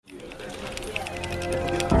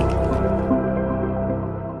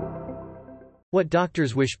What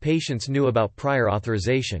doctors wish patients knew about prior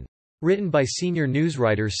authorization. Written by senior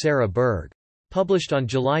newswriter Sarah Berg. Published on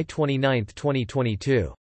July 29,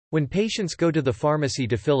 2022. When patients go to the pharmacy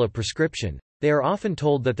to fill a prescription, they are often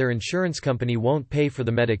told that their insurance company won't pay for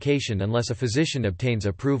the medication unless a physician obtains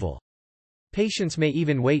approval. Patients may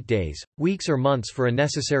even wait days, weeks or months for a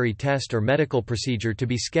necessary test or medical procedure to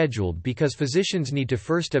be scheduled because physicians need to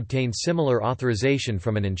first obtain similar authorization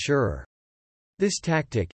from an insurer. This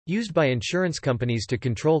tactic, used by insurance companies to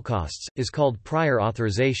control costs, is called prior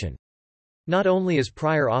authorization. Not only is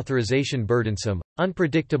prior authorization burdensome,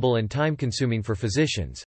 unpredictable and time-consuming for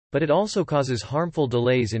physicians, but it also causes harmful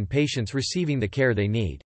delays in patients receiving the care they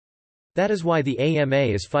need. That is why the AMA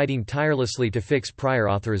is fighting tirelessly to fix prior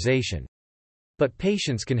authorization. But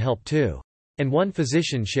patients can help too. And one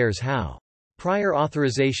physician shares how. Prior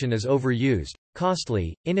authorization is overused,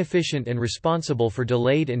 costly, inefficient and responsible for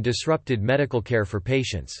delayed and disrupted medical care for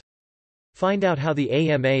patients. Find out how the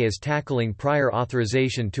AMA is tackling prior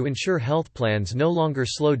authorization to ensure health plans no longer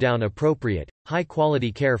slow down appropriate,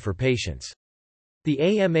 high-quality care for patients. The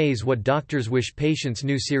AMA's What Doctors Wish Patients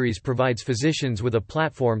Knew series provides physicians with a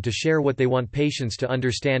platform to share what they want patients to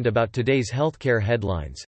understand about today's healthcare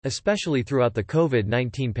headlines, especially throughout the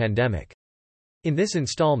COVID-19 pandemic. In this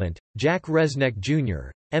installment, Jack Resnick Jr.,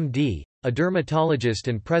 MD, a dermatologist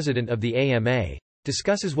and president of the AMA,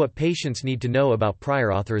 discusses what patients need to know about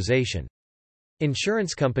prior authorization.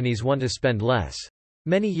 Insurance companies want to spend less.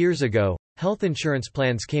 Many years ago, health insurance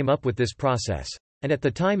plans came up with this process, and at the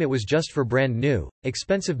time it was just for brand new,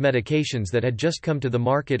 expensive medications that had just come to the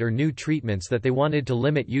market or new treatments that they wanted to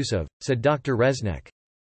limit use of, said Dr. Resnick.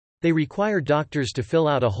 They required doctors to fill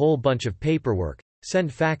out a whole bunch of paperwork,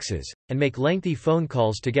 send faxes, and make lengthy phone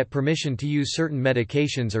calls to get permission to use certain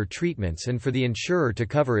medications or treatments and for the insurer to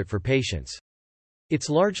cover it for patients. It's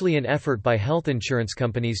largely an effort by health insurance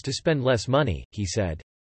companies to spend less money, he said.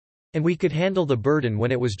 And we could handle the burden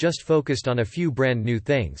when it was just focused on a few brand new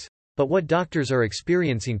things. But what doctors are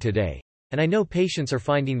experiencing today, and I know patients are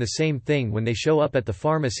finding the same thing when they show up at the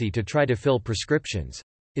pharmacy to try to fill prescriptions,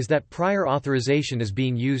 is that prior authorization is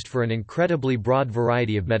being used for an incredibly broad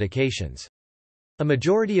variety of medications. A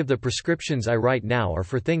majority of the prescriptions I write now are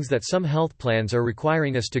for things that some health plans are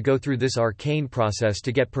requiring us to go through this arcane process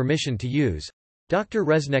to get permission to use, Dr.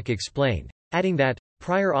 Resnick explained, adding that,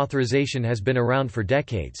 prior authorization has been around for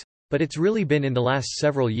decades, but it's really been in the last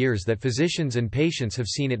several years that physicians and patients have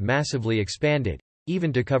seen it massively expanded,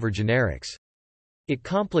 even to cover generics. It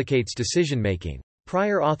complicates decision-making.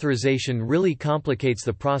 Prior authorization really complicates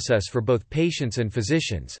the process for both patients and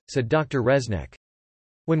physicians, said Dr. Resnick.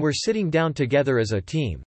 When we're sitting down together as a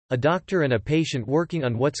team, a doctor and a patient working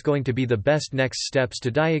on what's going to be the best next steps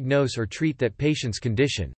to diagnose or treat that patient's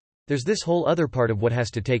condition, there's this whole other part of what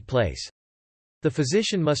has to take place. The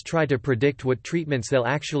physician must try to predict what treatments they'll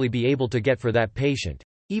actually be able to get for that patient,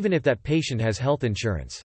 even if that patient has health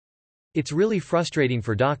insurance. It's really frustrating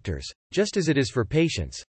for doctors, just as it is for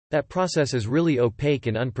patients. That process is really opaque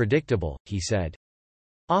and unpredictable, he said.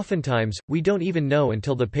 Oftentimes, we don't even know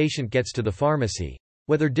until the patient gets to the pharmacy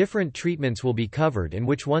whether different treatments will be covered and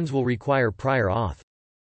which ones will require prior auth.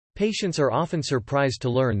 Patients are often surprised to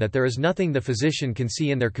learn that there is nothing the physician can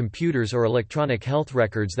see in their computers or electronic health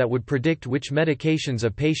records that would predict which medications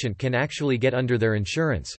a patient can actually get under their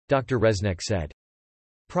insurance, Dr. Resnick said.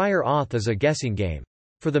 Prior auth is a guessing game.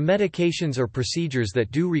 For the medications or procedures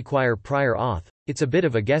that do require prior auth, it's a bit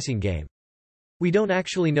of a guessing game. We don't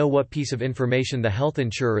actually know what piece of information the health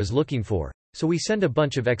insurer is looking for, so we send a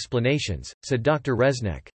bunch of explanations, said Dr.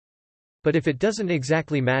 Resnick. But if it doesn't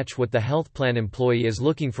exactly match what the health plan employee is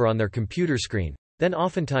looking for on their computer screen, then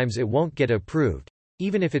oftentimes it won't get approved,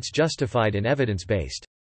 even if it's justified and evidence-based.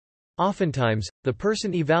 Oftentimes, the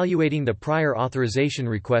person evaluating the prior authorization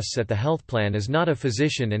requests at the health plan is not a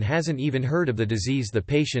physician and hasn't even heard of the disease the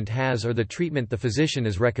patient has or the treatment the physician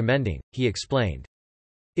is recommending, he explained.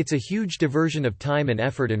 It's a huge diversion of time and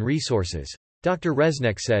effort and resources, Dr.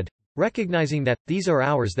 Resnick said, recognizing that, these are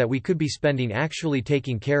hours that we could be spending actually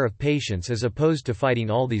taking care of patients as opposed to fighting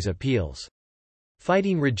all these appeals.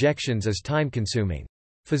 Fighting rejections is time-consuming.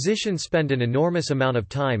 Physicians spend an enormous amount of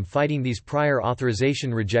time fighting these prior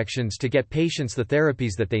authorization rejections to get patients the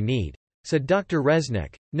therapies that they need, said Dr.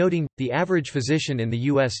 Resnick, noting, the average physician in the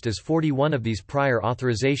U.S. does 41 of these prior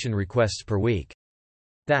authorization requests per week.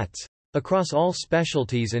 That's across all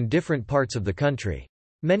specialties and different parts of the country.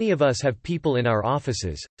 Many of us have people in our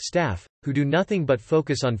offices, staff, who do nothing but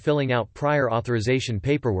focus on filling out prior authorization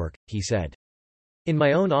paperwork, he said. In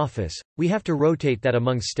my own office, we have to rotate that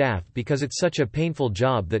among staff because it's such a painful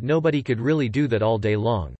job that nobody could really do that all day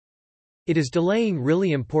long. It is delaying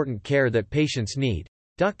really important care that patients need,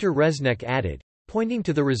 Dr. Resnick added, pointing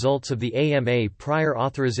to the results of the AMA Prior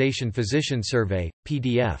Authorization Physician Survey,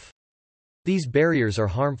 PDF. These barriers are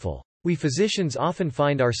harmful. We physicians often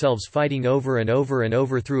find ourselves fighting over and over and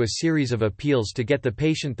over through a series of appeals to get the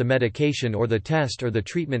patient the medication or the test or the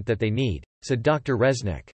treatment that they need, said Dr.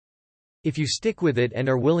 Resnick. If you stick with it and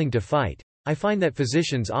are willing to fight, I find that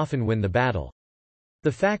physicians often win the battle.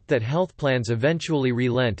 The fact that health plans eventually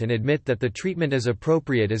relent and admit that the treatment is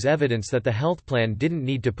appropriate is evidence that the health plan didn't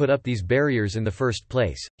need to put up these barriers in the first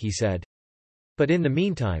place, he said. But in the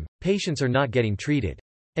meantime, patients are not getting treated.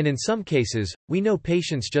 And in some cases, we know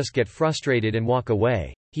patients just get frustrated and walk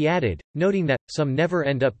away, he added, noting that some never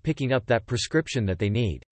end up picking up that prescription that they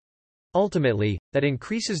need. Ultimately, that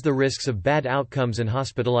increases the risks of bad outcomes and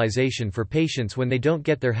hospitalization for patients when they don't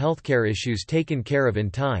get their healthcare issues taken care of in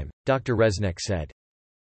time, Dr. Resnick said.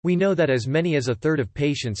 We know that as many as a third of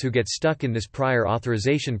patients who get stuck in this prior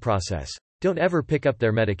authorization process don't ever pick up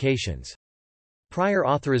their medications. Prior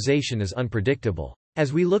authorization is unpredictable.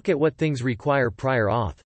 As we look at what things require prior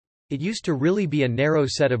auth, it used to really be a narrow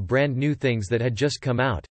set of brand new things that had just come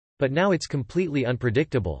out, but now it's completely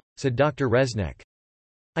unpredictable, said Dr. Resnick.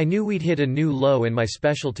 I knew we'd hit a new low in my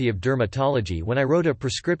specialty of dermatology when I wrote a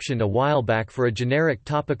prescription a while back for a generic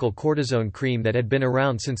topical cortisone cream that had been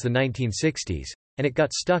around since the 1960s, and it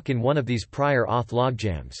got stuck in one of these prior auth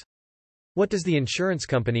logjams. What does the insurance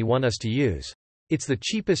company want us to use? It's the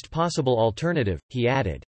cheapest possible alternative, he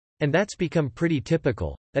added. And that's become pretty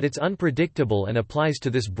typical, that it's unpredictable and applies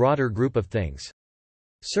to this broader group of things.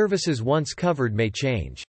 Services once covered may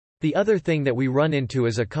change. The other thing that we run into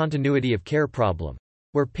is a continuity of care problem,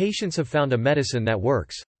 where patients have found a medicine that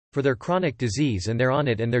works for their chronic disease and they're on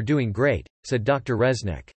it and they're doing great, said Dr.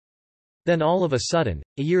 Resnick. Then all of a sudden,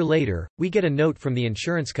 a year later, we get a note from the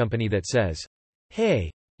insurance company that says,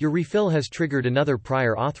 "Hey, your refill has triggered another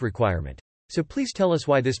prior auth requirement. So please tell us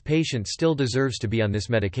why this patient still deserves to be on this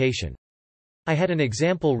medication." I had an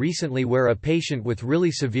example recently where a patient with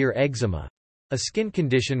really severe eczema, a skin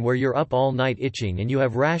condition where you're up all night itching and you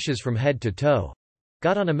have rashes from head to toe,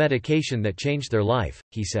 got on a medication that changed their life,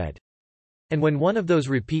 he said. And when one of those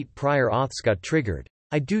repeat prior auths got triggered,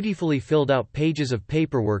 I dutifully filled out pages of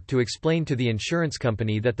paperwork to explain to the insurance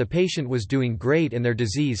company that the patient was doing great and their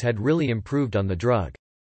disease had really improved on the drug.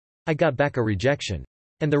 I got back a rejection.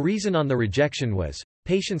 And the reason on the rejection was,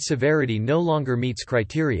 patient severity no longer meets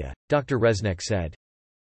criteria, Dr. Resnick said.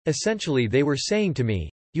 Essentially they were saying to me,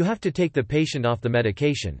 you have to take the patient off the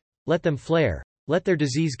medication, let them flare, let their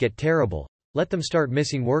disease get terrible, let them start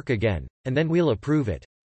missing work again, and then we'll approve it.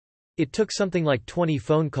 It took something like 20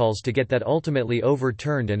 phone calls to get that ultimately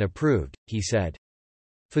overturned and approved, he said.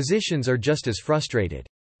 Physicians are just as frustrated.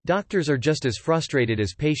 Doctors are just as frustrated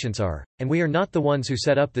as patients are, and we are not the ones who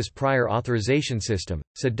set up this prior authorization system,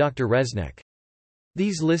 said Dr. Resnick.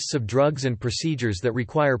 These lists of drugs and procedures that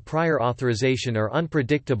require prior authorization are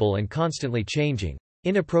unpredictable and constantly changing,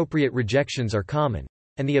 inappropriate rejections are common,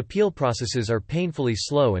 and the appeal processes are painfully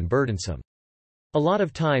slow and burdensome. A lot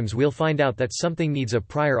of times we'll find out that something needs a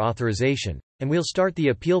prior authorization, and we'll start the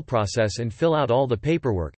appeal process and fill out all the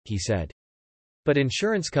paperwork, he said. But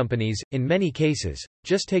insurance companies, in many cases,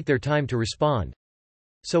 just take their time to respond.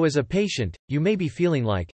 So as a patient, you may be feeling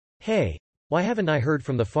like, hey, why haven't I heard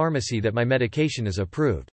from the pharmacy that my medication is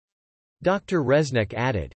approved? Dr. Resnick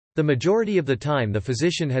added. The majority of the time the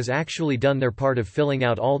physician has actually done their part of filling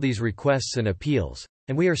out all these requests and appeals,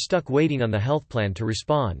 and we are stuck waiting on the health plan to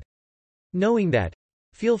respond. Knowing that,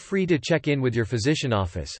 feel free to check in with your physician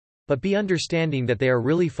office, but be understanding that they are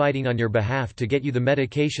really fighting on your behalf to get you the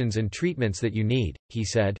medications and treatments that you need, he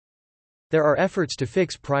said. There are efforts to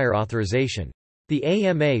fix prior authorization. The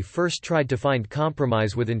AMA first tried to find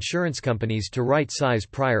compromise with insurance companies to right-size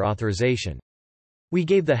prior authorization. We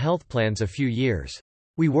gave the health plans a few years.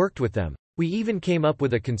 We worked with them. We even came up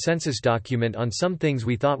with a consensus document on some things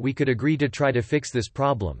we thought we could agree to try to fix this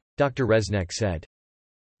problem, Dr. Resnick said.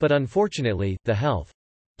 But unfortunately, the health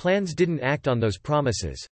plans didn't act on those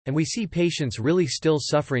promises, and we see patients really still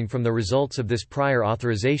suffering from the results of this prior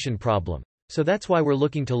authorization problem, so that's why we're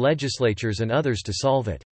looking to legislatures and others to solve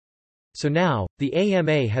it. So now, the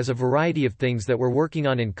AMA has a variety of things that we're working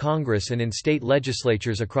on in Congress and in state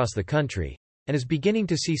legislatures across the country, and is beginning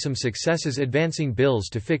to see some successes advancing bills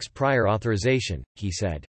to fix prior authorization, he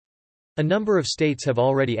said. A number of states have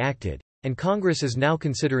already acted, and Congress is now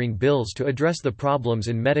considering bills to address the problems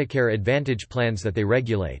in Medicare Advantage plans that they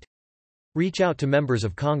regulate. Reach out to members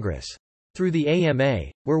of Congress. Through the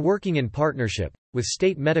AMA, we're working in partnership with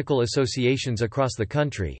state medical associations across the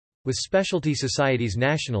country, with specialty societies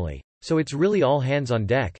nationally, so it's really all hands on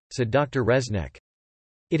deck, said Dr. Resnick.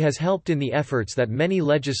 It has helped in the efforts that many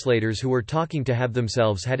legislators who were talking to have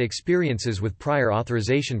themselves had experiences with prior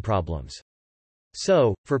authorization problems.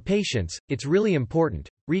 So, for patients, it's really important.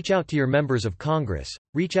 Reach out to your members of Congress,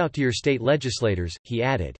 reach out to your state legislators, he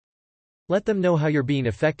added. Let them know how you're being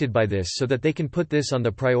affected by this so that they can put this on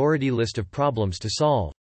the priority list of problems to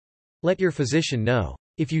solve. Let your physician know.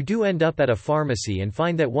 If you do end up at a pharmacy and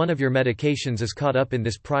find that one of your medications is caught up in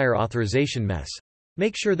this prior authorization mess,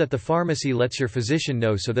 make sure that the pharmacy lets your physician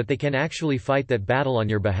know so that they can actually fight that battle on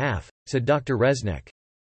your behalf, said Dr. Resnick.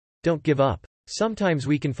 Don't give up. Sometimes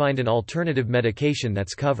we can find an alternative medication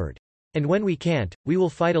that's covered. And when we can't, we will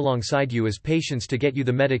fight alongside you as patients to get you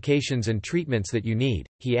the medications and treatments that you need,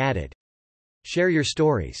 he added. Share your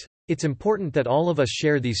stories. It's important that all of us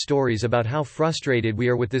share these stories about how frustrated we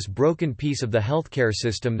are with this broken piece of the healthcare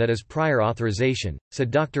system that is prior authorization,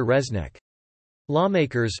 said Dr. Resnick.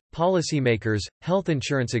 Lawmakers, policymakers, health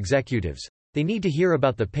insurance executives, they need to hear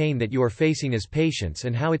about the pain that you are facing as patients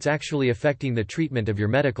and how it's actually affecting the treatment of your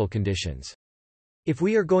medical conditions. If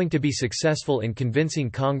we are going to be successful in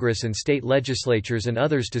convincing Congress and state legislatures and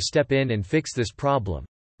others to step in and fix this problem,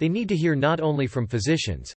 they need to hear not only from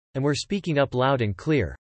physicians, and we're speaking up loud and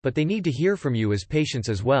clear, but they need to hear from you as patients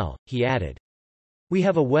as well, he added. We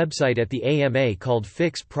have a website at the AMA called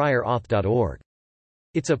fixpriorauth.org.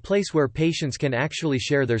 It's a place where patients can actually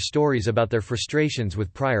share their stories about their frustrations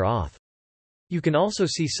with prior auth. You can also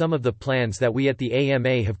see some of the plans that we at the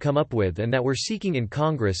AMA have come up with and that we're seeking in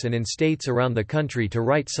Congress and in states around the country to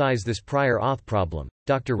right-size this prior auth problem,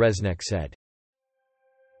 Dr. Resnick said.